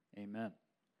Amen.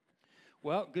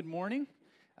 Well, good morning.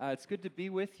 It's good to be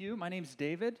with you. My name's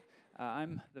David.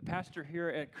 I'm the pastor here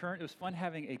at Current. It was fun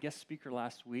having a guest speaker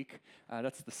last week.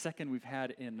 That's the second we've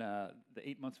had in the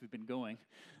 8 months we've been going.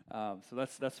 So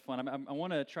that's fun. I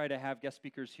want to try to have guest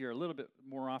speakers here a little bit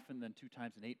more often than 2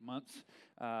 times in 8 months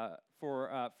for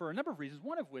a number of reasons.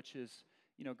 One of which is,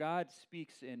 God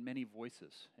speaks in many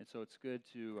voices, and so it's good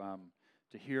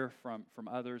to hear from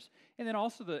others. And then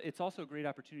also it's also a great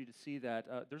opportunity to see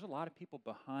that there's a lot of people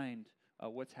behind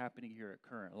what's happening here at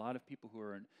Current. A lot of people who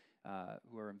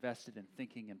are invested in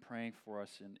thinking and praying for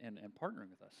us and partnering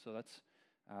with us. So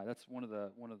that's one of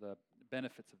the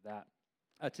benefits of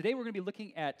that. Today we're going to be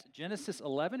looking at Genesis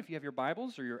 11. If you have your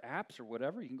Bibles or your apps or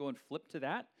whatever, you can go and flip to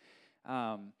that.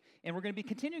 And we're going to be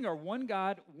continuing our One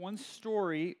God, One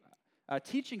Story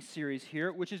teaching series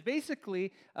here, which is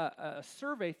basically a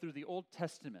survey through the Old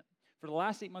Testament. For the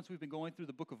last 8 months, we've been going through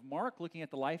the book of Mark, looking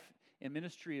at the life and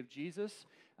ministry of Jesus.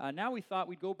 Now we thought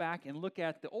we'd go back and look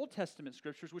at the Old Testament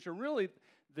scriptures, which are really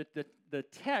the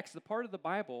text, the part of the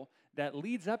Bible that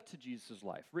leads up to Jesus'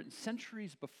 life, written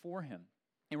centuries before him.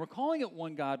 And we're calling it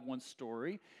One God, One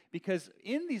Story because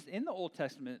in the Old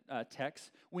Testament texts,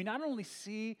 we not only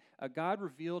see God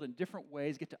revealed in different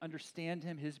ways, get to understand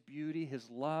him, his beauty, his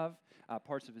love,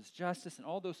 parts of his justice, and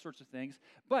all those sorts of things,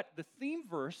 but the theme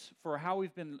verse for how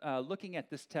we've been looking at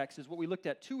this text is what we looked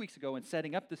at 2 weeks ago in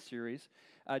setting up this series.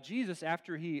 Jesus,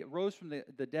 after he rose from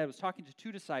the dead, was talking to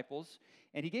 2 disciples,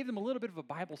 and he gave them a little bit of a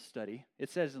Bible study. It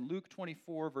says in Luke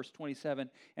 24, verse 27,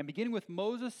 and beginning with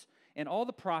Moses and all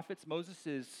the prophets. Moses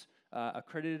is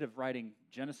accredited of writing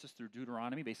Genesis through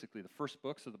Deuteronomy, basically the first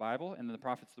books of the Bible, and then the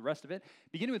prophets, the rest of it.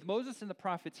 Beginning with Moses and the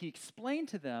prophets, he explained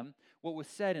to them what was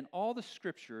said in all the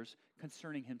scriptures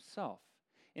concerning himself.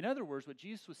 In other words, what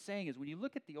Jesus was saying is when you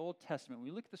look at the Old Testament, when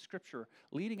you look at the scripture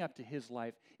leading up to his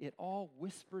life, it all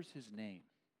whispers his name.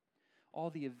 All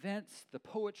the events, the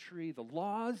poetry, the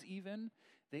laws even,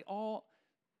 they all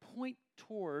point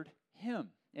toward him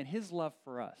and his love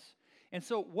for us. And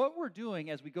so what we're doing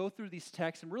as we go through these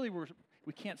texts, and really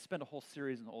we can't spend a whole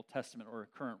series in the Old Testament or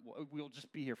Current, we'll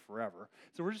just be here forever.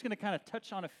 So we're just going to kind of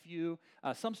touch on a few,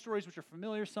 some stories which are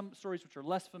familiar, some stories which are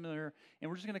less familiar, and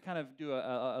we're just going to kind of do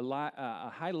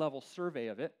a high-level survey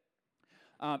of it.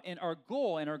 And our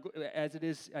goal, as it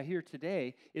is here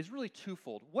today, is really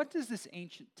twofold. What does this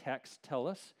ancient text tell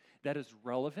us that is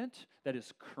relevant, that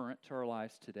is current to our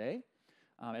lives today?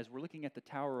 As we're looking at the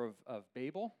Tower of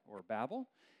Babel, or Babel,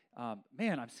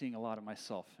 man, I'm seeing a lot of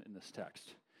myself in this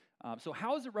text. So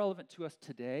how is it relevant to us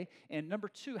today? And number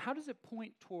 2, how does it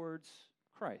point towards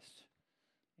Christ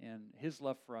and his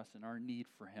love for us and our need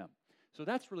for him? So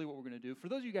that's really what we're going to do. For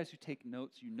those of you guys who take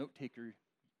notes, you note-taker,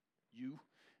 you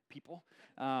people,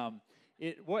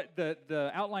 what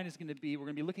the outline is going to be, we're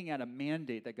going to be looking at a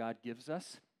mandate that God gives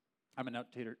us. I'm a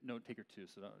note-taker too,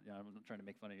 so I'm not trying to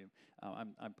make fun of you.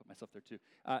 I'm put myself there too.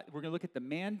 We're going to look at the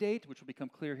mandate, which will become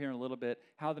clear here in a little bit,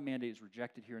 how the mandate is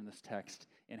rejected here in this text,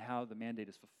 and how the mandate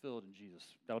is fulfilled in Jesus.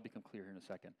 That'll become clear here in a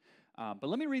second. But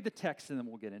let me read the text, and then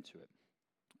we'll get into it.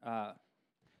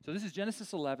 So this is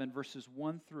Genesis 11, verses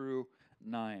 1 through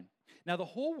 9. Now the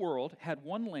whole world had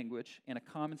one language and a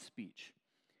common speech.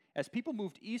 As people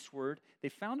moved eastward, they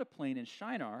found a plain in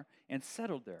Shinar and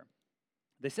settled there.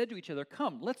 They said to each other,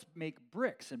 "Come, let's make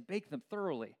bricks and bake them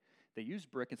thoroughly." They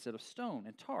used brick instead of stone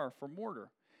and tar for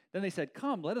mortar. Then they said,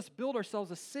 "Come, let us build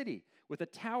ourselves a city with a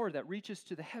tower that reaches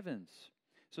to the heavens,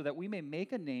 so that we may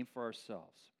make a name for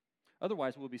ourselves.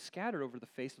 Otherwise, we'll be scattered over the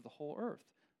face of the whole earth."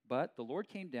 But the Lord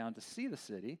came down to see the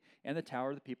city and the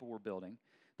tower the people were building.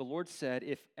 The Lord said,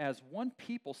 "If as one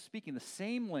people speaking the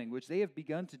same language they have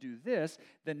begun to do this,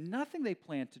 then nothing they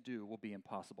plan to do will be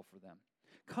impossible for them.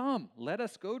 Come, let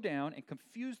us go down and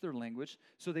confuse their language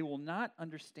so they will not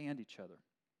understand each other."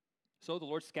 So the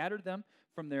Lord scattered them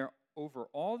from there over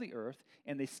all the earth,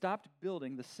 and they stopped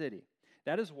building the city.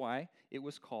 That is why it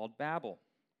was called Babel,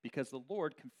 because the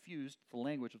Lord confused the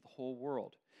language of the whole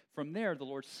world. From there, the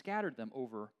Lord scattered them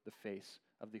over the face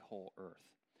of the whole earth.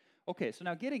 Okay, so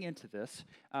now getting into this,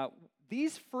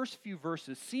 these first few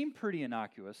verses seem pretty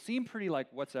innocuous, seem pretty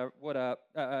like what's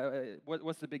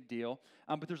the big deal,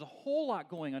 but there's a whole lot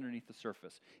going underneath the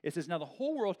surface. It says, now the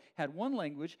whole world had one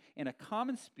language and a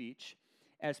common speech.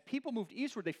 As people moved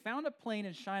eastward, they found a plain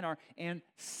in Shinar and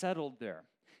settled there.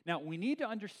 Now, we need to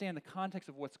understand the context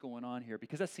of what's going on here,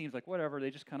 because that seems like whatever, they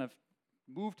just kind of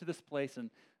moved to this place and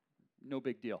no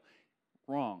big deal.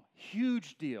 Wrong.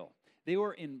 Huge deal. They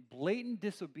were in blatant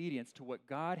disobedience to what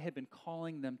God had been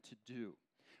calling them to do.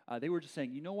 They were just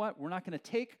saying, you know what? We're not going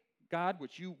to take God,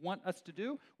 what you want us to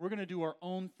do. We're going to do our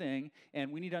own thing,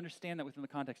 and we need to understand that within the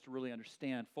context to really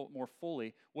understand more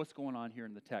fully what's going on here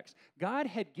in the text. God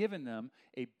had given them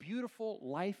a beautiful,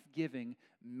 life-giving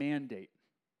mandate.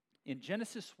 In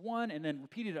Genesis 1, and then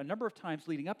repeated a number of times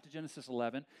leading up to Genesis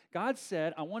 11, God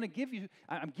said, I'm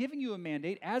giving you a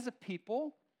mandate as a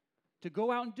people to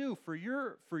go out and do for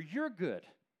your good.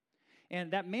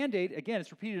 And that mandate, again,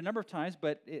 it's repeated a number of times,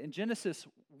 but in Genesis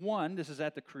 1, this is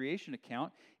at the creation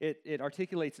account, it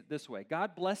articulates it this way.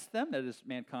 God blessed them, that is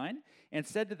mankind, and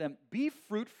said to them, be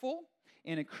fruitful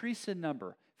and increase in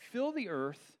number. Fill the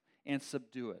earth and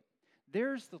subdue it.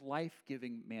 There's the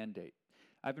life-giving mandate.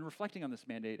 I've been reflecting on this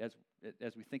mandate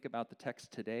as we think about the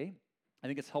text today. I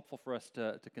think it's helpful for us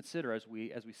to consider as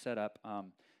we set up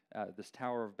this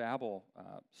Tower of Babel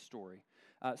story.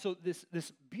 So this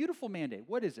beautiful mandate,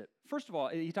 what is it? First of all,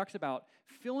 he talks about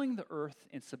filling the earth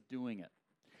and subduing it.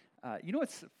 You know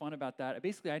what's fun about that?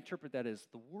 Basically, I interpret that as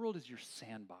the world is your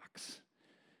sandbox.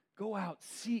 Go out,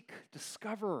 seek,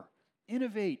 discover,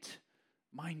 innovate.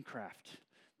 Minecraft.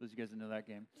 Those of you guys that know that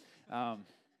game.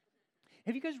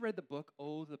 Have you guys read the book,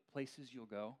 Oh, the Places You'll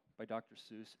Go, by Dr.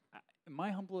 Seuss? In my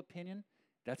humble opinion,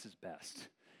 that's his best.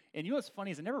 And you know what's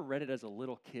funny is I never read it as a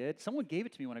little kid. Someone gave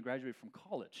it to me when I graduated from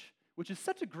college, which is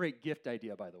such a great gift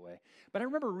idea, by the way. But I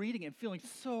remember reading it and feeling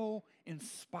so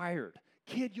inspired.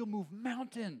 Kid, you'll move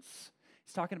mountains.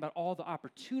 He's talking about all the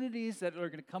opportunities that are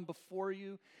going to come before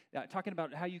you, talking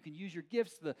about how you can use your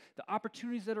gifts, the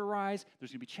opportunities that arise.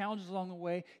 There's going to be challenges along the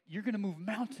way. You're going to move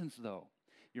mountains, though.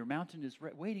 Your mountain is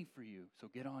waiting for you, so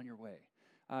get on your way.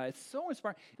 It's so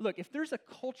inspiring. Look, if there's a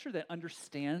culture that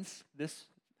understands this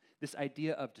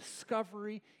idea of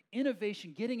discovery,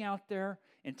 innovation, getting out there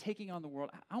and taking on the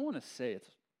world, I want to say it's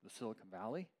the Silicon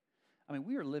Valley. I mean,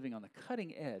 we are living on the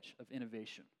cutting edge of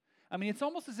innovation. I mean, it's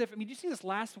almost as if, did you see this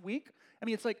last week? I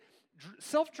mean, it's like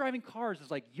self-driving cars is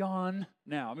like yawn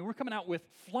now. I mean, we're coming out with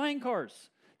flying cars.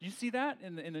 Did you see that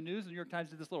in the news? The New York Times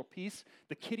did this little piece,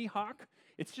 the Kitty Hawk.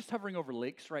 It's just hovering over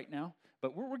lakes right now,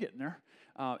 but we're getting there.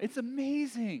 It's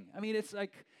amazing. I mean, it's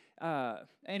like,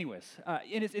 anyways,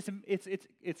 and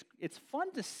it's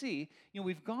fun to see. You know,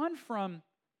 we've gone from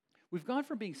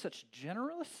being such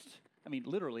generalists. I mean,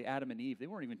 literally, Adam and Eve, they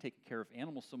weren't even taking care of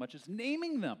animals so much as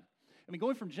naming them. I mean,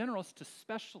 going from generalists to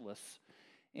specialists.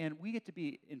 And we get to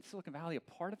be, in Silicon Valley, a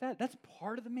part of that. That's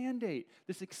part of the mandate.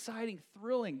 This exciting,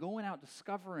 thrilling, going out,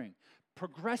 discovering,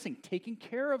 progressing, taking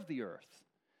care of the earth.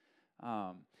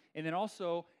 And then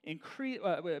also,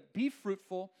 be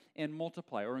fruitful and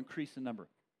multiply, or increase in number.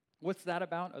 What's that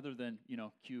about, other than,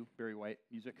 cue Barry White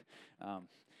music?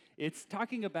 It's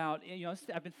talking about,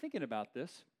 I've been thinking about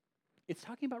this. It's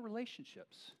talking about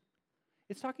relationships.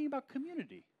 It's talking about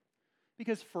community.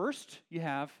 Because first, you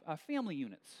have family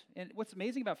units. And what's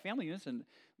amazing about family units, and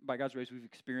by God's grace, we've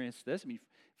experienced this. I mean,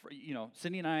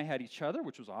 Cindy and I had each other,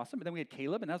 which was awesome. But then we had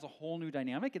Caleb, and that was a whole new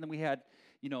dynamic. And then we had,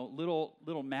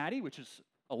 little Maddie, which is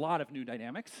a lot of new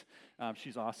dynamics.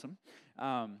 She's awesome.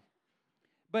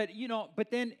 But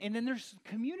then there's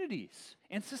communities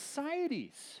and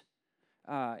societies.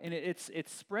 And it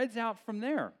spreads out from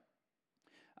there.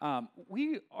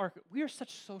 We are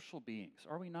such social beings,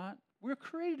 are we not? We're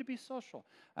created to be social.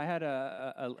 I had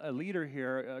a leader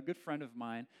here, a good friend of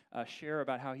mine, share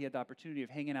about how he had the opportunity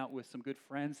of hanging out with some good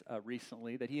friends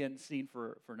recently that he hadn't seen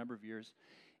for a number of years.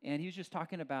 And he was just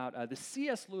talking about the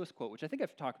C.S. Lewis quote, which I think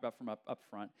I've talked about from up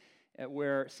front,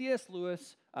 where C.S.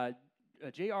 Lewis,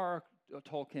 J.R.R.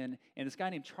 Tolkien, and this guy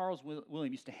named Charles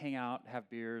William used to hang out, have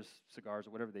beers, cigars,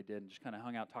 or whatever they did, and just kind of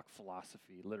hung out, talk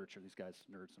philosophy, literature, these guys,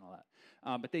 nerds and all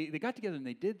that. But they got together and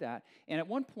they did that. And at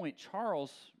one point,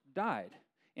 Charles died.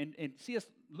 And C.S.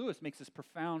 Lewis makes this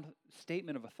profound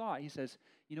statement of a thought. He says,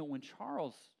 when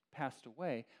Charles passed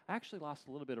away, I actually lost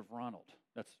a little bit of Ronald.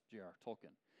 That's J.R.R.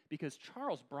 Tolkien. Because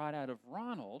Charles brought out of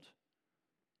Ronald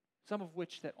some of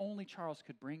which that only Charles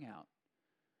could bring out.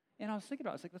 And I was thinking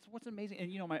about it. I was like, that's what's amazing.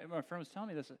 And, my friend was telling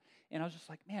me this, and I was just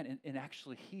like, man, and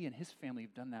actually he and his family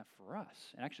have done that for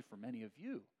us, and actually for many of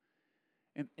you.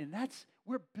 And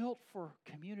we're built for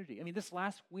community. I mean, this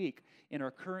last week in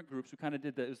our current groups, we kind of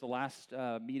it was the last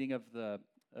meeting of the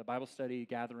Bible study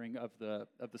gathering of the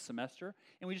semester,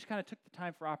 and we just kind of took the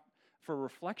time for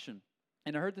reflection.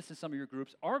 And I heard this in some of your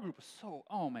groups. Our group was so,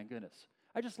 oh my goodness.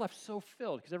 I just left so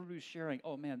filled because everybody was sharing,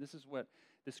 oh man, this is what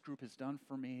this group has done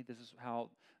for me. This is how,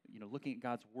 looking at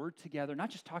God's word together, not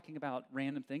just talking about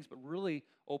random things, but really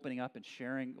opening up and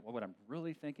sharing what I'm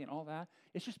really thinking, all that.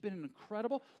 It's just been an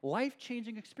incredible,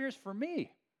 life-changing experience for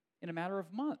me in a matter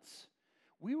of months.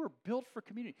 We were built for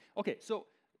community. Okay, so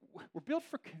we're built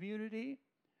for community.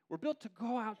 We're built to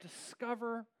go out,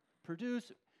 discover,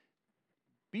 produce,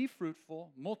 Be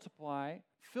fruitful, multiply,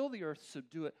 fill the earth,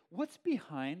 subdue it. What's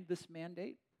behind this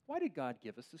mandate? Why did God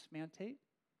give us this mandate?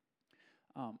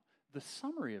 The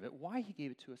summary of it, why he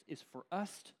gave it to us, is for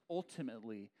us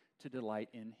ultimately to delight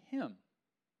in him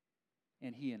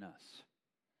and he in us.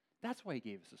 That's why he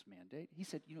gave us this mandate. He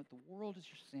said, the world is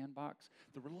your sandbox.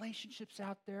 The relationships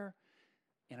out there,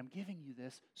 and I'm giving you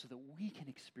this so that we can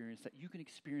experience that. You can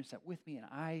experience that with me and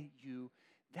I, you.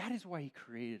 That is why he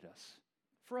created us,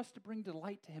 for us to bring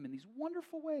delight to him in these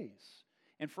wonderful ways,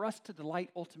 and for us to delight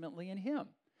ultimately in him.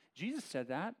 Jesus said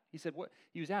that. He said,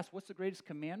 he was asked, what's the greatest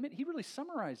commandment? He really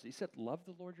summarized it. He said, love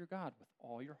the Lord your God with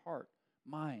all your heart,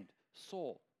 mind,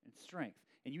 soul, and strength.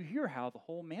 And you hear how the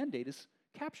whole mandate is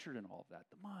captured in all of that,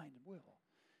 the mind and will.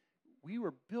 We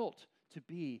were built to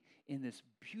be in this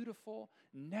beautiful,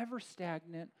 never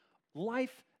stagnant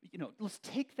life. Let's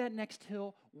take that next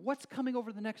hill. What's coming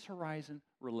over the next horizon?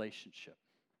 Relationship.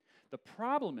 The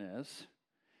problem is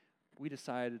we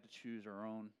decided to choose our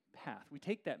own path. We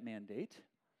take that mandate.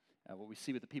 What we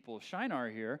see with the people of Shinar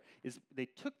here is they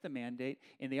took the mandate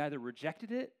and they either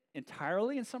rejected it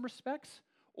entirely in some respects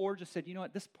or just said,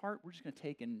 this part we're just going to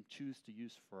take and choose to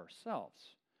use for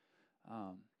ourselves.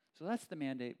 So that's the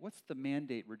mandate. What's the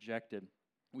mandate rejected?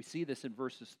 We see this in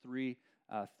verses 3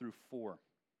 through 4.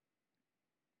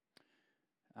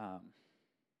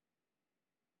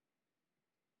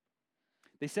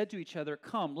 They said to each other,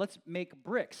 come, let's make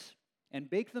bricks and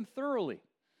bake them thoroughly.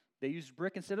 They used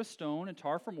brick instead of stone and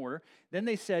tar for mortar. Then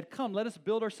they said, come, let us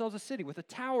build ourselves a city with a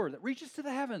tower that reaches to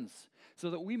the heavens so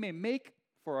that we may make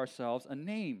for ourselves a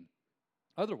name.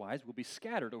 Otherwise, we'll be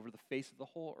scattered over the face of the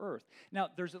whole earth. Now,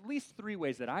 there's at least 3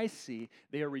 ways that I see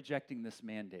they are rejecting this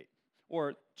mandate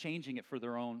or changing it for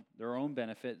their own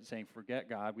benefit and saying, forget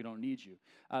God, we don't need you.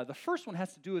 The first one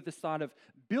has to do with this thought of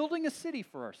building a city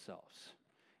for ourselves.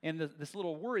 And this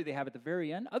little worry they have at the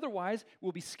very end, otherwise,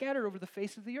 we'll be scattered over the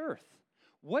face of the earth.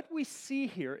 What we see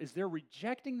here is they're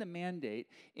rejecting the mandate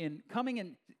in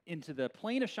coming into the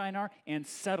plain of Shinar and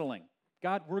settling.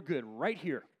 God, we're good right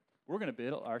here. We're going to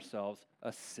build ourselves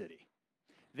a city.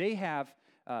 They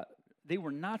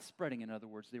were not spreading, in other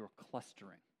words, they were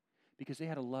clustering because they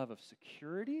had a love of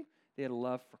security, they had a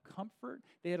love for comfort,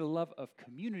 they had a love of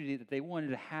community that they wanted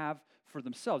to have for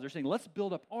themselves. They're saying, let's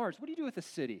build up ours. What do you do with a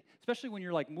city? Especially when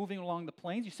you're like moving along the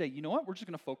plains, you say, you know what, we're just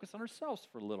going to focus on ourselves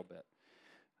for a little bit.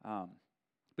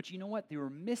 But you know what? They were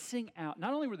missing out.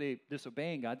 Not only were they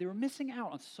disobeying God, they were missing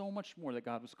out on so much more that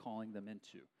God was calling them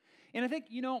into. And I think,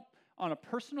 on a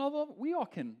personal level, we all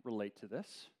can relate to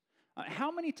this.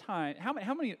 How many,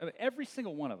 every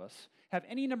single one of us have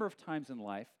any number of times in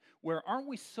life where aren't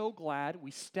we so glad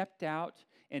we stepped out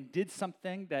and did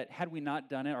something that had we not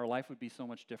done it, our life would be so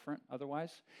much different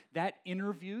otherwise? That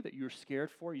interview that you were scared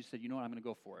for, you said, you know what, I'm going to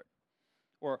go for it.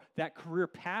 Or that career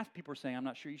path, people are saying, I'm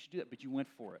not sure you should do that, but you went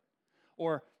for it.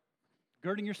 Or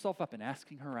girding yourself up and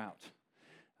asking her out.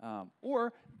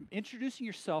 Or introducing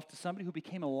yourself to somebody who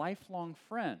became a lifelong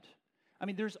friend. I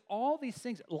mean, there's all these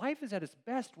things. Life is at its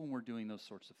best when we're doing those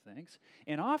sorts of things.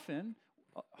 And often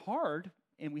hard,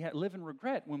 and we live in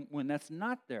regret when that's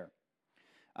not there.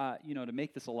 To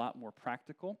make this a lot more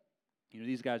practical,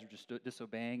 these guys are just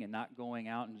disobeying and not going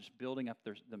out and just building up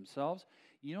themselves.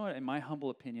 You know what, in my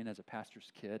humble opinion as a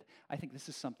pastor's kid, I think this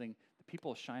is something the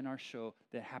people of Shinar show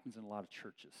that happens in a lot of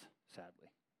churches, sadly.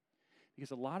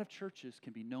 Because a lot of churches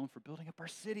can be known for building up our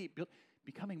city,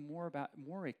 becoming more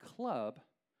a club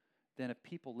than a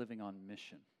people living on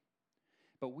mission.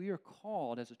 But we are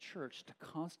called as a church to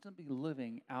constantly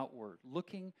living outward,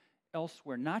 looking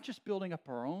elsewhere, not just building up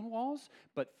our own walls,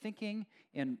 but thinking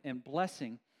and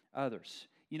blessing others.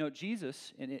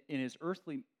 Jesus, in his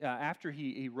earthly, after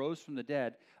he rose from the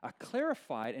dead,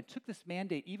 clarified and took this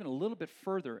mandate even a little bit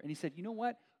further. And he said, you know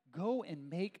what? Go and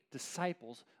make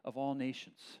disciples of all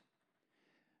nations.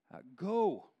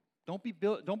 Go. Don't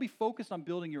be focused on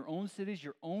building your own cities,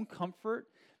 your own comfort,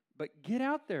 but get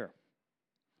out there.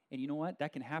 And you know what?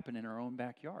 That can happen in our own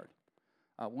backyard.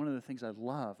 One of the things I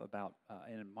love about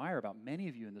and admire about many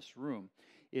of you in this room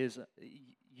is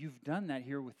you've done that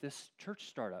here with this church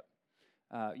startup.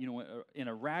 In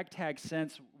a ragtag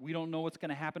sense, we don't know what's going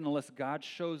to happen unless God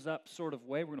shows up sort of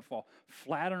way. We're going to fall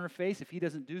flat on our face if he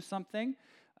doesn't do something.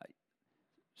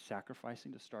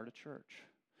 Sacrificing to start a church.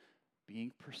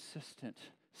 Being persistent.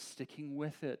 Sticking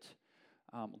with it.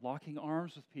 Locking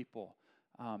arms with people.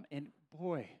 And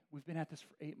boy, we've been at this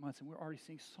for 8 months and we're already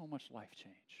seeing so much life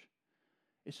change.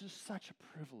 It's just such a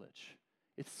privilege.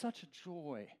 It's such a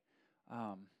joy.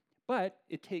 But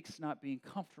it takes not being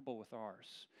comfortable with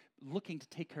ours, looking to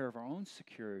take care of our own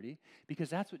security, because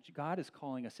that's what God is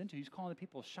calling us into. He's calling the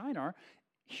people of Shinar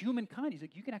humankind. He's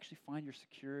like, you can actually find your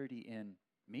security in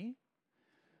Me?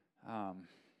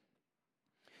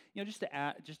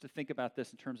 Just to think about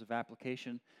this in terms of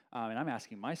application, and I'm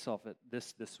asking myself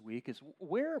this week, is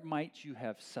where might you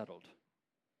have settled?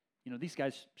 These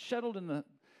guys settled in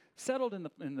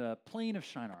the plain of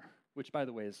Shinar, which, by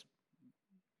the way, is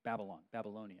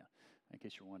Babylonia, in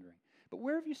case you're wondering. But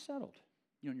where have you settled?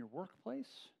 In your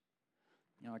workplace?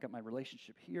 I got my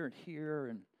relationship here and here,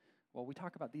 and, well, we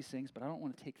talk about these things, but I don't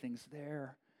want to take things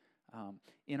there.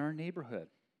 In our neighborhood,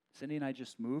 Cindy and I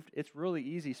just moved. It's really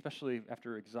easy, especially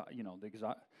after the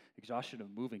exhaustion of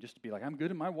moving, just to be like, I'm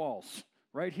good in my walls,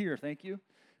 right here, thank you.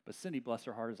 But Cindy, bless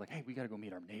her heart, is like, hey, we got to go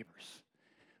meet our neighbors.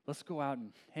 Let's go out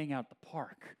and hang out at the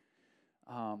park.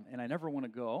 And I never want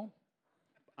to go.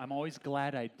 I'm always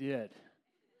glad I did.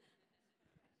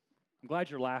 I'm glad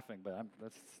you're laughing, but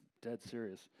that's dead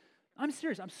serious. I'm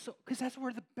serious. Because that's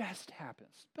where the best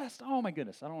happens. Oh my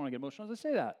goodness, I don't want to get emotional as I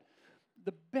say that.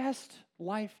 The best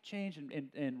life change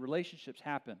and relationships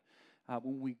happen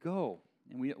when we go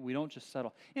and we don't just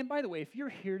settle. And by the way, if you're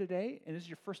here today and this is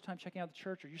your first time checking out the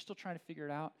church or you're still trying to figure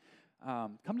it out,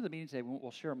 come to the meeting today.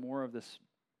 We'll share more of this,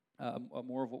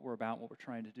 more of what we're about, what we're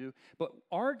trying to do. But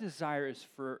our desire is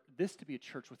for this to be a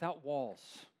church without walls.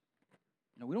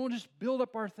 We don't just build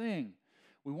up our thing.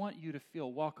 We want you to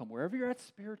feel welcome wherever you're at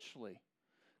spiritually.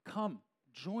 Come,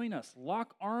 join us,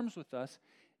 lock arms with us,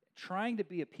 trying to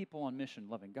be a people on mission,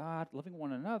 loving God, loving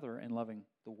one another, and loving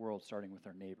the world, starting with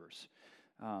our neighbors.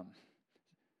 So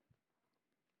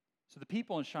the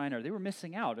people in Shinar, they were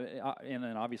missing out, and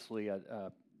then obviously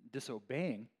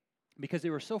disobeying, because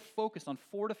they were so focused on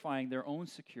fortifying their own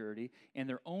security and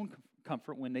their own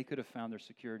comfort when they could have found their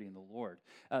security in the Lord.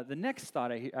 The next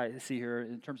thought I see here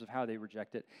in terms of how they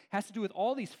reject it has to do with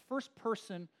all these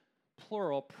first-person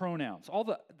plural pronouns, all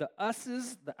the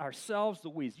us's, the ourselves, the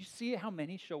we's. You see how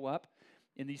many show up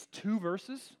in these two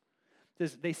verses?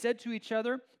 They said to each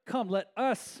other, come, let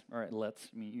us, all right,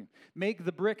 you, make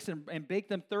the bricks and bake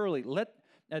them thoroughly.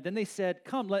 Then they said,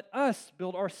 come, let us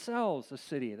build ourselves a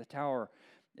city, the tower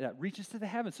that reaches to the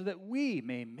heavens, so that we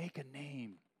may make a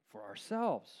name for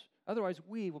ourselves. Otherwise,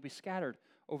 we will be scattered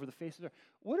over the face of the earth.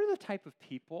 What are the type of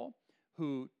people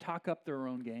who talk up their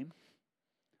own game?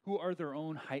 Who are their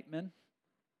own hype men?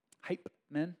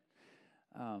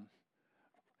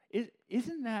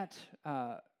 Isn't that,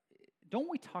 don't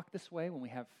we talk this way when we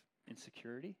have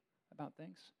insecurity about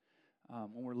things?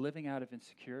 When we're living out of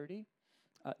insecurity?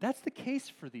 That's the case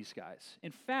for these guys.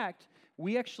 In fact,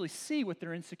 we actually see what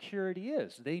their insecurity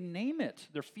is. They name it.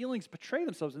 Their feelings portray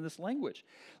themselves in this language.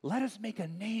 Let us make a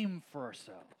name for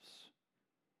ourselves.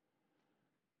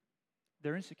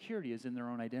 Their insecurity is in their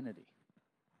own identity.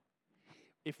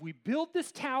 If we build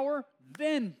this tower,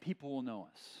 then people will know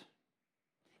us.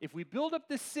 If we build up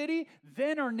this city,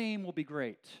 then our name will be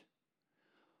great.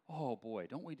 Oh boy,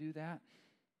 don't we do that?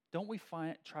 Don't we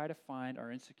try to find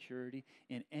our insecurity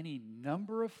in any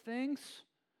number of things?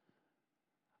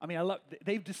 I mean,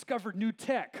 they've discovered new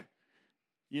tech.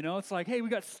 It's like, hey, we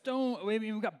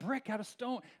got brick out of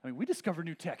stone. I mean, we discovered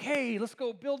new tech. Hey, let's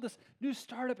go build this new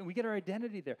startup, and we get our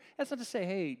identity there. That's not to say,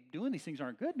 hey, doing these things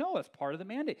aren't good. No, that's part of the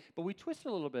mandate. But we twist it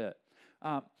a little bit.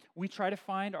 We try to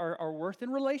find our worth in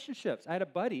relationships. I had a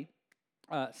buddy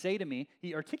say to me,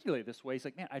 he articulated this way. He's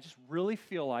like, man, I just really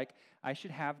feel like I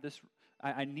should have this,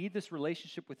 I need this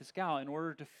relationship with this gal in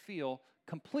order to feel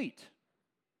complete.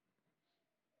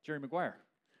 Jerry Maguire.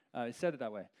 He said it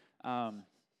that way.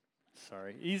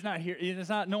 Sorry, he's not here. There's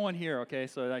no one here, okay?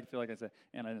 So I feel like I said,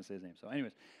 and I didn't say his name. So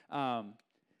anyways, I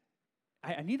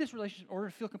need this relationship in order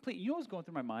to feel complete. You know what was going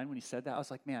through my mind when he said that? I was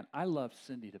like, man, I love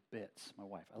Cindy to bits, my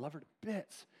wife. I love her to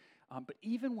bits. But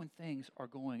even when things are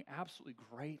going absolutely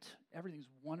great, everything's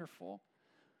wonderful,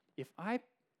 if I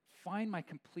find my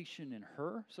completion in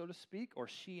her, so to speak, or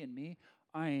she in me,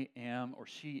 I am or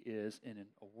she is in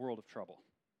a world of trouble.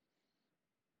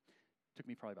 It took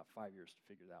me probably about 5 years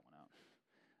to figure that one out.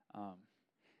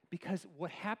 Because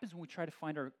what happens when we try to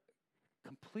find our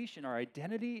completion, our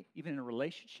identity, even in a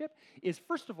relationship, is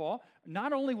first of all,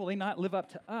 not only will they not live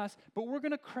up to us, but we're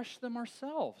going to crush them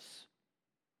ourselves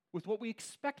with what we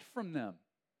expect from them.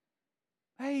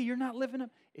 Hey, you're not living up.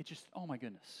 It just, oh my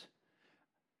goodness.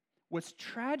 What's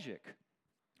tragic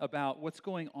about what's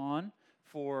going on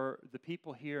for the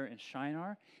people here in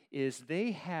Shinar is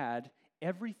they had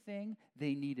everything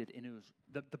they needed, and it was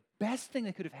the best thing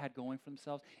they could have had going for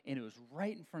themselves, and it was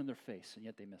right in front of their face, and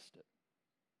yet they missed it.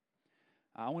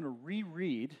 I want to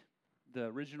reread the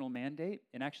original mandate,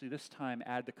 and actually this time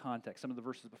add the context, some of the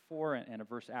verses before and a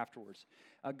verse afterwards.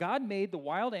 God made the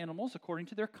wild animals according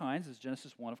to their kinds, as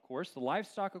Genesis 1, of course, the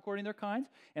livestock according to their kinds,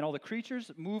 and all the creatures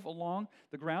that move along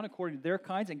the ground according to their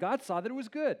kinds, and God saw that it was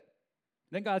good.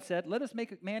 Then God said, let us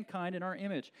make mankind in our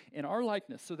image, in our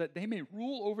likeness, so that they may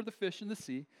rule over the fish in the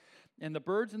sea, and the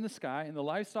birds in the sky, and the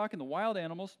livestock, and the wild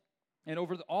animals, and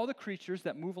over all the creatures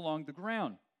that move along the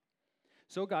ground.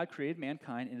 So God created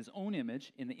mankind in his own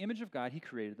image. In the image of God, he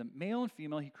created them. Male and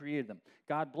female, he created them.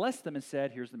 God blessed them and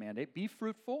said, here's the mandate, be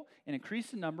fruitful and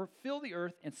increase in number, fill the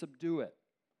earth and subdue it.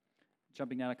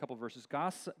 Jumping down a couple verses,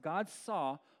 God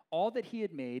saw all that he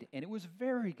had made, and it was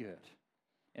very good.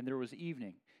 And there was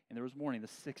evening, and there was morning, the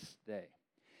sixth day.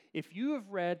 If you have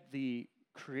read the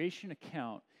creation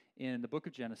account in the book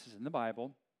of Genesis in the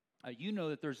Bible, you know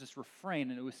that there's this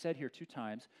refrain, and it was said here 2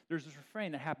 times. There's this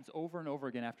refrain that happens over and over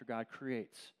again after God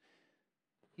creates.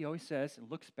 He always says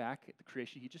and looks back at the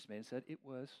creation he just made and said, it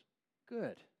was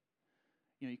good.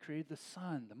 You know, he created the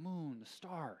sun, the moon, the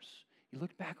stars. He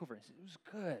looked back over it and said, it was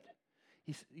good.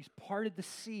 He's parted the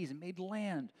seas and made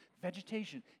land,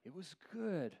 vegetation. It was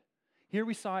good. Here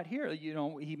we saw it here. You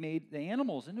know, he made the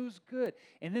animals, and it was good.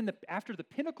 And then after the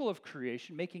pinnacle of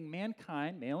creation, making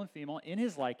mankind, male and female, in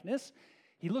his likeness,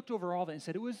 he looked over all that and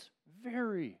said, it was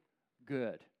very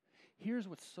good. Here's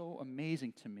what's so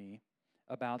amazing to me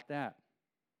about that.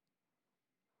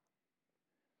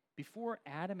 Before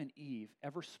Adam and Eve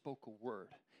ever spoke a word,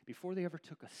 before they ever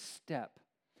took a step,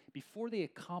 before they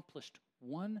accomplished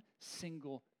one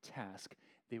single task,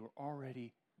 they were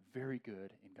already very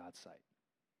good in God's sight.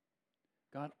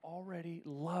 God already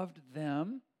loved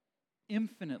them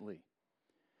infinitely.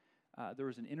 There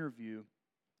was an interview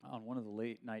on one of the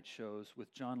late night shows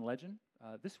with John Legend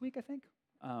this week, I think.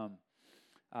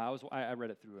 I read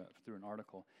it through an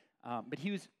article, but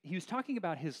he was talking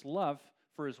about his love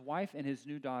for his wife and his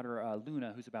new daughter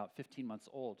Luna, who's about 15 months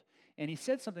old, and he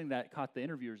said something that caught the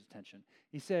interviewer's attention.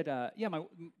 He said,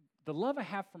 the love I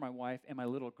have for my wife and my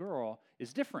little girl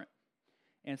is different.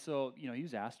 And so, you know, he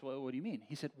was asked, well, what do you mean?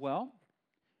 He said, well,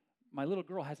 my little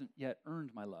girl hasn't yet earned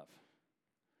my love.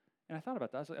 And I thought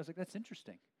about that. I was like, that's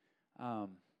interesting.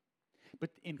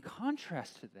 But in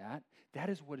contrast to that, that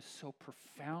is what is so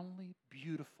profoundly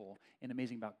beautiful and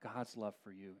amazing about God's love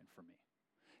for you and for me.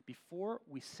 Before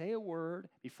we say a word,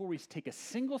 before we take a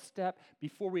single step,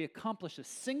 before we accomplish a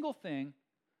single thing,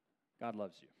 God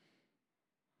loves you.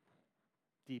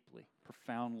 Deeply,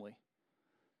 profoundly.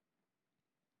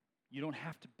 You don't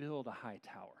have to build a high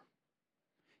tower.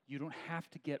 You don't have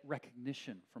to get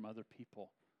recognition from other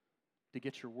people to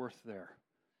get your worth there.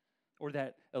 Or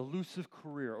that elusive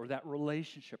career, or that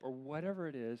relationship, or whatever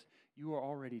it is, you are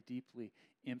already deeply,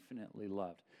 infinitely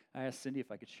loved. I asked Cindy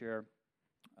if I could share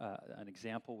an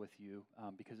example with you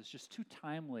because it's just too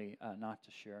timely not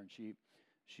to share, and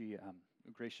she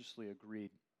graciously agreed.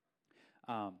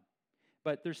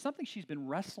 But there's something she's been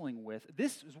wrestling with.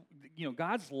 This is, you know,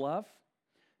 God's love,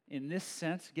 in this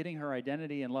sense, getting her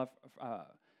identity and love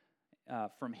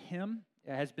from Him,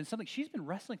 has been something she's been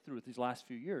wrestling through with these last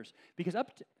few years. Because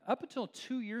up until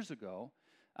 2 years ago,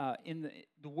 in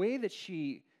the way that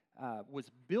she was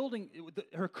building,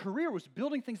 her career was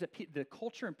building things that the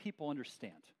culture and people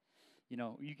understand. You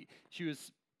know, she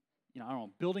was, you know, I don't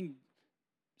know, building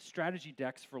strategy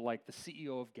decks for like the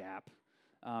CEO of Gap.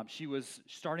 She was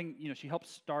starting, you know, she helped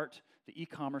start the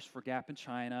e-commerce for Gap in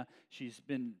China. She's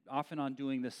been off and on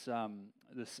doing this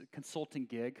consulting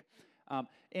gig.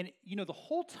 And, you know, the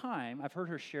whole time, I've heard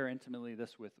her share intimately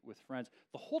this with friends,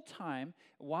 the whole time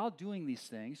while doing these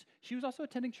things, she was also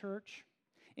attending church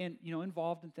and, you know,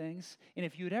 involved in things. And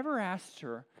if you had ever asked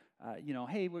her, you know,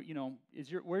 hey, you know,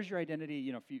 where's your identity,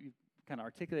 you know, if you kind of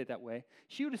articulate it that way,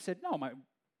 she would have said, no, my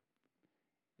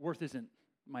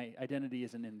identity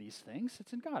isn't in these things,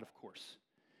 it's in God, of course.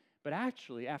 But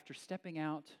actually, after stepping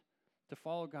out to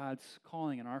follow God's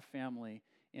calling in our family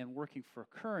and working for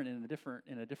Current in a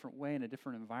different way, in a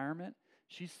different environment,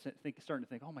 she's starting to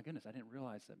think, oh my goodness, I didn't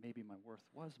realize that maybe my worth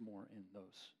was more in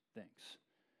those things.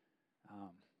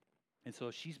 And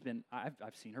so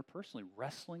I've seen her personally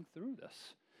wrestling through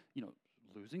this, you know,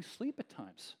 losing sleep at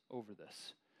times over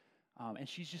this. And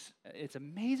it's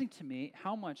amazing to me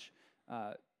how much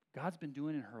God's been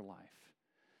doing in her life.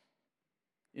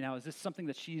 You know, is this something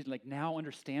that she like now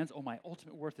understands? Oh, my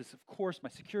ultimate worth is, of course, my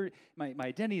security, my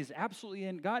identity is absolutely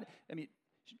in God. I mean,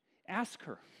 ask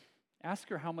her. Ask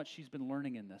her how much she's been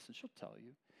learning in this, and she'll tell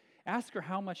you. Ask her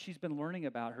how much she's been learning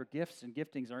about her gifts and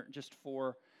giftings aren't just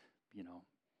for, you know,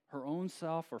 her own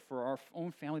self or for our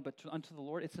own family, but unto the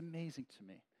Lord. It's amazing to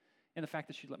me. And the fact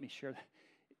that she'd let me share that,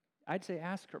 I'd say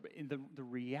ask her. But the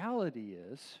reality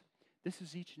is, this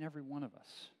is each and every one of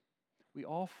us. We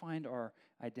all find our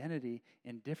identity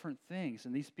in different things.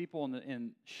 And these people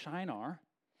in Shinar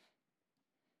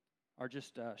are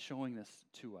just showing this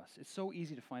to us. It's so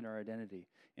easy to find our identity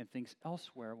in things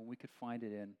elsewhere when we could find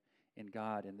it in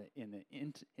God and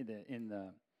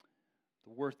the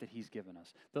worth that He's given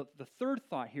us. The third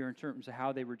thought here in terms of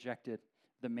how they rejected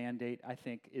the mandate, I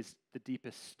think, is the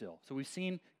deepest still. So we've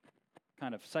seen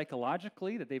kind of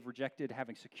psychologically that they've rejected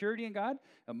having security in God,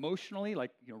 emotionally,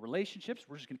 like relationships.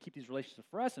 We're just going to keep these relationships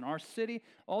for us in our city,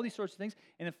 all these sorts of things.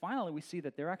 And then finally, we see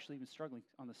that they're actually even struggling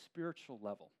on the spiritual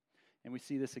level. And we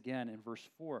see this again in verse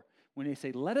 4 when they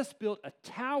say, "Let us build a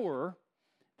tower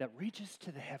that reaches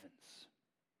to the heavens."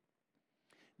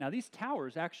 Now, these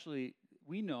towers actually,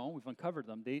 we know, we've uncovered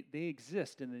them, they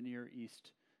exist in the Near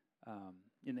East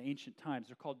in the ancient times.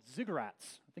 They're called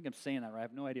ziggurats. I think I'm saying that right. I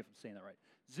have no idea if I'm saying that right.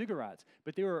 Ziggurats.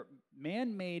 But they were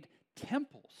man-made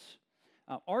temples,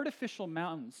 artificial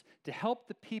mountains to help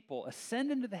the people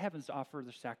ascend into the heavens to offer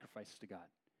their sacrifices to God.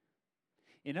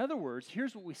 In other words,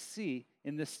 here's what we see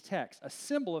in this text, a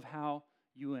symbol of how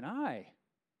you and I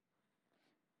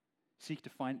seek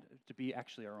to be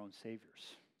actually our own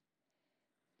saviors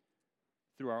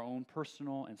through our own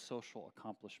personal and social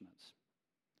accomplishments.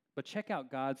 But check out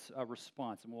God's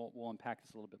response, and we'll unpack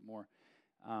this a little bit more.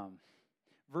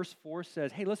 Verse 4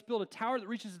 says, "Hey, let's build a tower that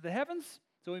reaches to the heavens,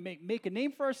 so we make a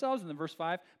name for ourselves." And then verse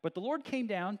 5, "But the Lord came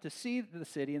down to see the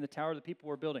city and the tower that people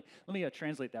were building." Let me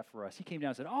translate that for us. He came down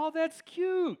and said, "Oh, that's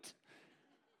cute.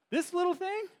 This little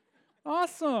thing?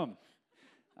 Awesome.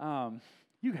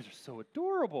 You guys are so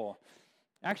adorable."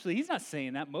 Actually, he's not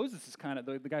saying that. Moses is kind of,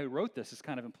 the guy who wrote this is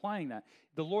kind of implying that.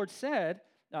 The Lord said,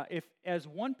 if as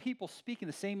one people speaking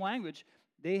the same language,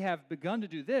 they have begun to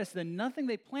do this, then nothing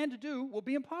they plan to do will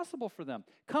be impossible for them.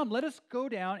 Come, let us go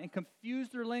down and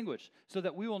confuse their language so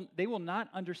that they will not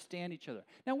understand each other.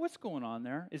 Now, what's going on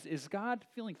there? Is God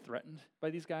feeling threatened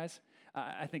by these guys?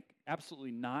 I think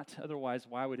absolutely not. Otherwise,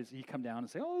 why would he come down and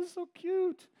say, "Oh, this is so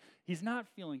cute"? He's not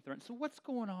feeling threatened. So what's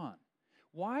going on?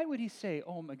 Why would he say,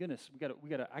 "Oh my goodness,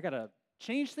 I gotta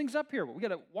change things up here, but we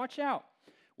gotta watch out"?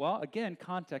 Well, again,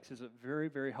 context is a very,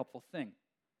 very helpful thing.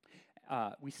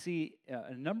 We see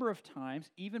a number of times,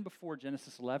 even before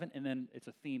Genesis 11, and then it's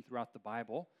a theme throughout the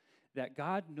Bible, that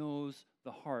God knows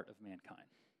the heart of mankind.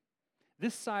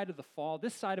 This side of the fall,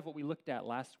 this side of what we looked at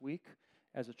last week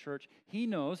as a church, he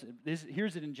knows,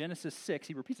 here's it in Genesis 6,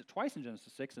 he repeats it twice in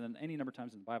Genesis 6, and then any number of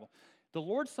times in the Bible. "The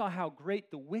Lord saw how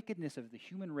great the wickedness of the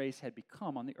human race had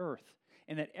become on the earth,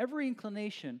 and that every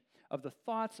inclination of the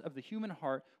thoughts of the human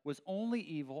heart was only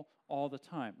evil all the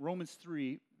time." Romans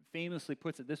 3 famously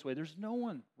puts it this way: there's no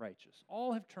one righteous.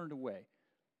 All have turned away.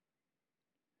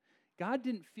 God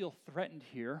didn't feel threatened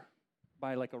here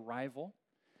by like a rival.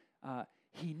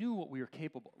 He knew what we were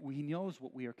capable. He knows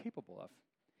what we are capable of.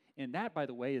 And that, by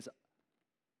the way, is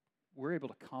we're able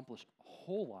to accomplish a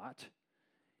whole lot,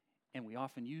 and we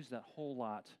often use that whole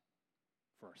lot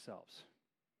for ourselves,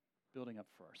 building up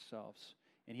for ourselves.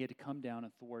 And he had to come down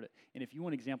and thwart it. And if you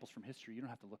want examples from history, you don't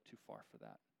have to look too far for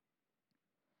that.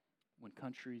 When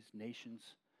countries,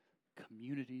 nations,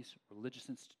 communities, religious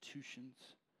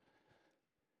institutions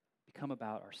become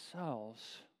about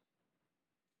ourselves,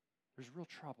 there's real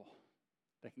trouble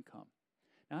that can come.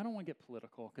 Now, I don't want to get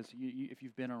political, because if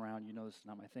you've been around, you know this is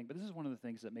not my thing, but this is one of the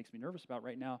things that makes me nervous about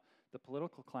right now, the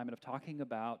political climate of talking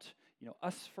about,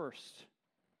 us first.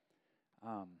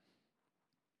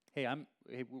 Hey, I'm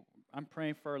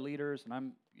praying for our leaders, and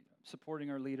I'm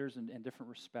supporting our leaders in different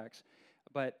respects,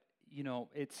 but,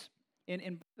 it's,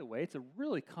 and by the way, it's a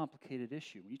really complicated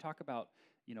issue. When you talk about,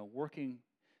 working,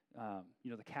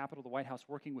 the Capitol, the White House,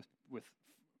 working with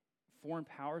foreign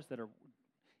powers that are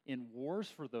in wars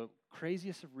for the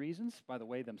craziest of reasons, by the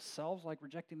way, themselves, like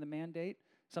rejecting the mandate,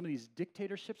 some of these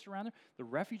dictatorships around there, the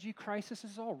refugee crisis,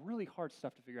 is all really hard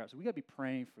stuff to figure out. So we got to be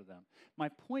praying for them. My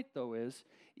point, though, is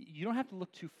you don't have to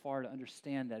look too far to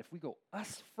understand that if we go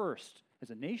us first as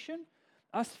a nation,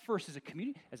 us first as a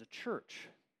community, as a church,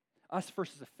 us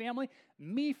first as a family,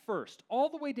 me first, all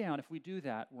the way down, if we do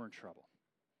that, we're in trouble.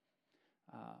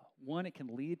 One, it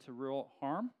can lead to real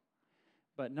harm,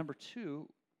 but number two,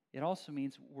 it also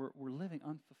means we're living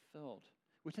unfulfilled,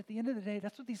 which at the end of the day,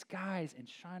 that's what these guys in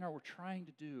Shinar were trying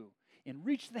to do and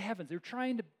reach the heavens. They're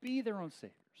trying to be their own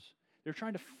saviors. They're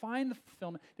trying to find the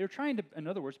fulfillment. They're trying to, in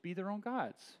other words, be their own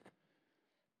gods.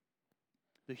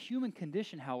 The human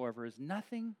condition, however, is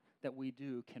nothing that we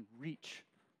do can reach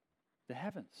the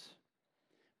heavens.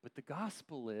 But the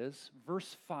gospel is,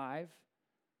 verse 5,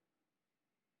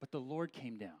 "But the Lord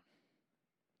came down."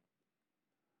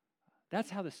 That's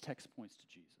how this text points to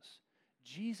Jesus.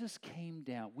 Jesus came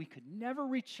down. We could never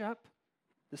reach up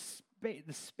the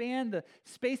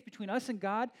space between us and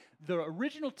God. The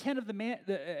original intent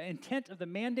of the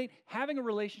mandate, having a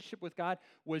relationship with God,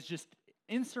 was just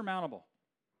insurmountable.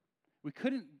 We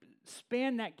couldn't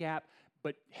span that gap,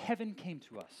 but heaven came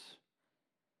to us.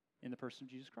 in the person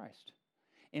of Jesus Christ.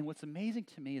 And what's amazing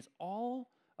to me is all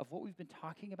of what we've been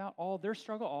talking about, all their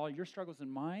struggle, all your struggles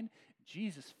and mine,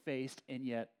 Jesus faced and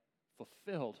yet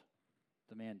fulfilled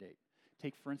the mandate.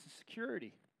 Take, for instance,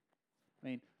 security. I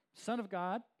mean, Son of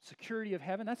God, security of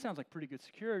heaven, that sounds like pretty good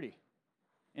security.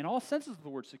 In all senses of the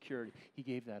word security, he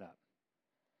gave that up.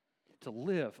 To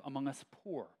live among us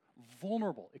poor,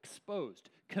 vulnerable, exposed,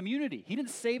 community. He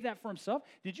didn't save that for himself.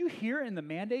 Did you hear in the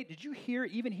mandate? Did you hear,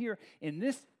 even here in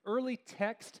this early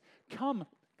text, come,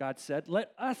 God said,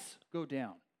 let us go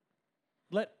down.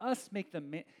 Let us make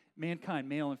the mankind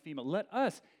male and female. Let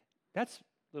us. That's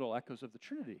little echoes of the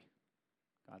Trinity.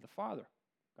 God the Father,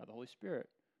 God the Holy Spirit,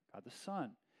 God the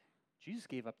Son. Jesus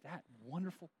gave up that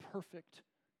wonderful, perfect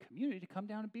community to come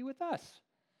down and be with us.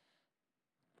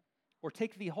 Or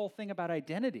take the whole thing about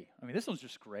identity. I mean, this one's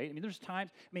just great. I mean, there's times,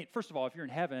 first of all, if you're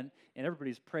in heaven and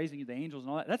everybody's praising you, the angels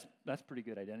and all that, that's pretty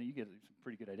good identity. You get some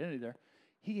pretty good identity there.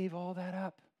 He gave all that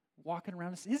up, walking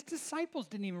around. His disciples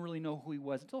didn't even really know who he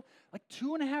was until like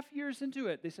 2.5 years into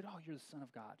it. They said, oh, you're the Son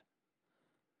of God.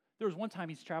 There was one time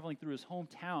he's traveling through his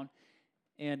hometown,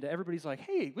 and everybody's like,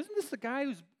 hey, isn't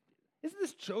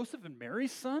this Joseph and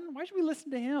Mary's son? Why should we listen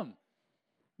to him?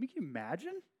 Can you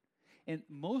imagine? And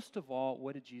most of all,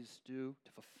 what did Jesus do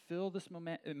to fulfill this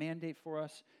mandate for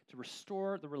us, to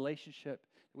restore the relationship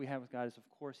that we have with God? Is, of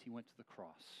course, he went to the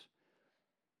cross.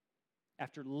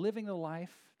 After living the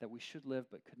life that we should live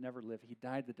but could never live, he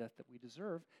died the death that we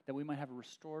deserve, that we might have a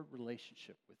restored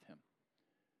relationship with him.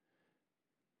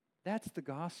 That's the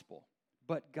gospel.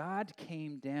 But God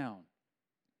came down.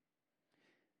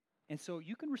 And so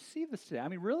you can receive this today. I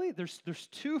mean, really, there's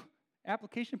two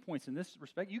application points in this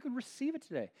respect. You can receive it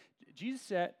today.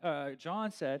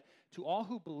 John said, to all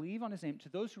who believe on his name, to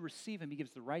those who receive him, he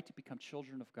gives the right to become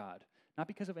children of God. Not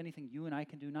because of anything you and I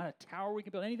can do, not a tower we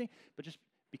can build, anything, but just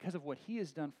because of what he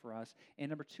has done for us. And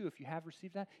number two, if you have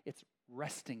received that, it's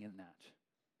resting in that.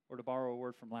 Or to borrow a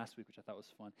word from last week, which I thought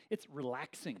was fun, it's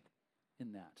relaxing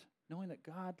in that. Knowing that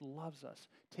God loves us,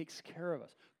 takes care of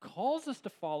us, calls us to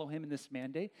follow him in this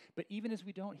mandate, but even as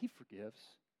we don't, he forgives.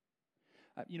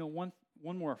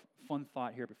 One more fun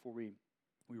thought here before we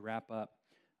wrap up.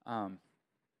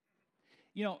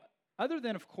 Other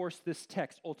than, of course, this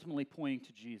text ultimately pointing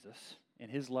to Jesus and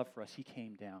his love for us, he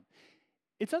came down.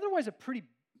 It's otherwise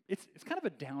it's kind of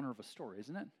a downer of a story,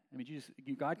 isn't it? I mean,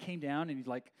 God came down and he's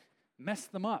like,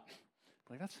 messed them up.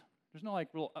 Like there's no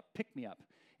real pick-me-up.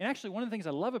 And actually, one of the things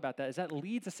I love about that is that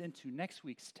leads us into next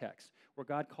week's text, where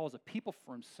God calls a people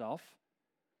for himself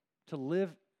to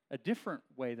live a different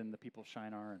way than the people of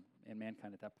Shinar and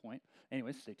mankind at that point.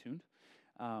 Anyways, stay tuned.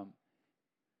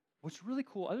 What's really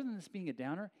cool, other than this being a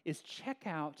downer, is check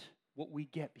out what we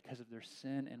get because of their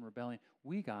sin and rebellion.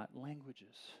 We got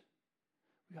languages.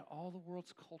 We got all the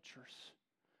world's cultures.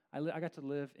 I got to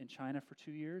live in China for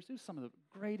 2 years. It was some of the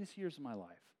greatest years of my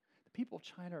life. The people of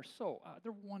China are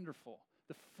they're wonderful.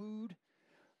 The food,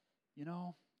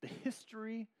 the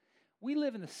history. We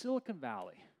live in the Silicon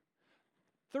Valley.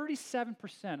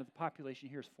 37% of the population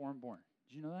here is foreign-born.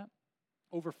 Did you know that?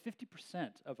 Over 50%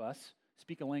 of us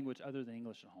speak a language other than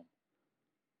English at home.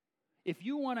 If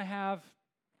you want to have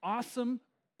awesome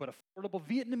but affordable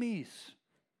Vietnamese,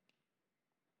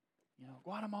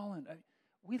 Guatemalan,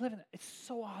 we live in it. It's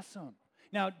so awesome.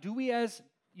 Now, do we as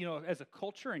a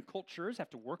culture and cultures have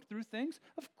to work through things?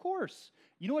 Of course.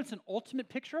 You know what it's an ultimate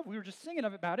picture of? We were just singing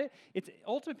about it. It's an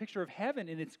ultimate picture of heaven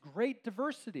in its great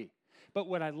diversity. But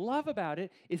what I love about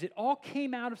it is it all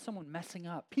came out of someone messing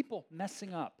up, people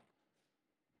messing up,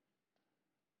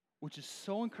 which is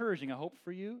so encouraging, I hope,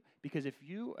 for you, because if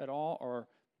you at all are,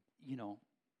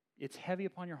 it's heavy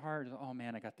upon your heart, oh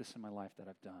man, I got this in my life that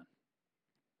I've done,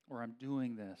 or I'm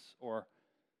doing this, or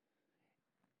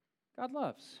God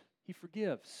loves, he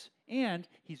forgives, and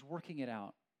he's working it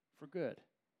out for good.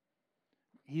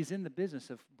 He's in the business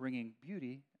of bringing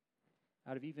beauty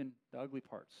out of even the ugly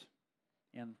parts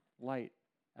and light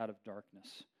out of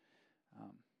darkness.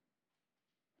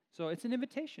 So it's an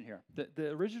invitation here. The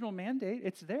original mandate,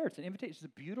 it's there. It's an invitation. It's a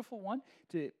beautiful one,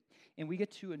 and we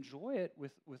get to enjoy it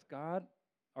with God,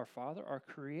 our Father, our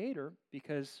Creator,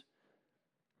 because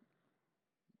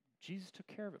Jesus took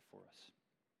care of it for us.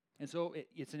 And so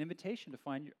it's an invitation to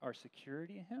find our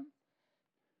security in him,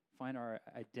 find our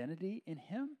identity in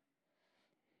him,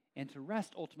 and to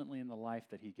rest ultimately in the life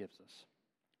that he gives us.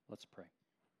 Let's pray.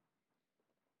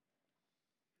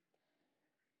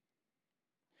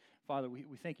 Father, we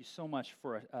thank you so much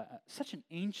for such an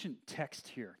ancient text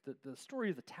here. The story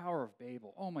of the Tower of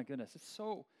Babel. Oh my goodness,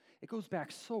 it goes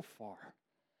back so far.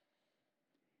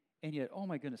 And yet, oh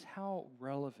my goodness, how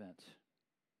relevant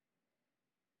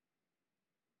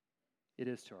it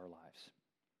is to our lives.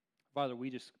 Father, we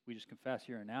just confess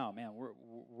here and now, man,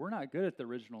 we're not good at the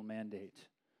original mandate.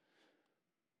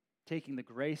 Taking the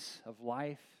grace of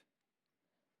life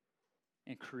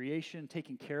and creation,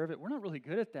 taking care of it. We're not really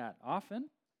good at that often.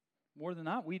 More than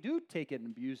not, we do take it and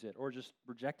abuse it or just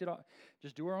reject it,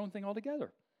 just do our own thing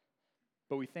altogether.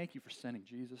 But we thank you for sending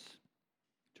Jesus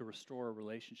to restore a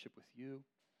relationship with you.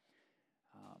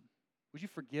 Would you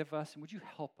forgive us and would you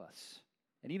help us?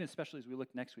 And even especially as we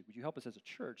look next week, would you help us as a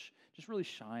church just really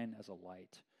shine as a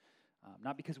light?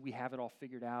 Not because we have it all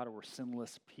figured out or we're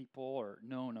sinless people or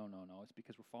no. It's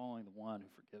because we're following the one who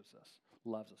forgives us,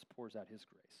 loves us, pours out his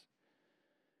grace.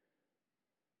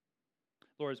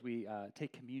 Lord, as we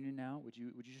take communion now, would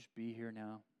you just be here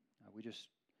now? We just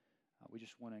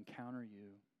want to encounter you,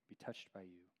 be touched by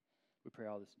you. We pray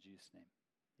all this in Jesus' name.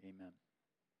 Amen.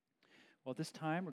 Well, at this time,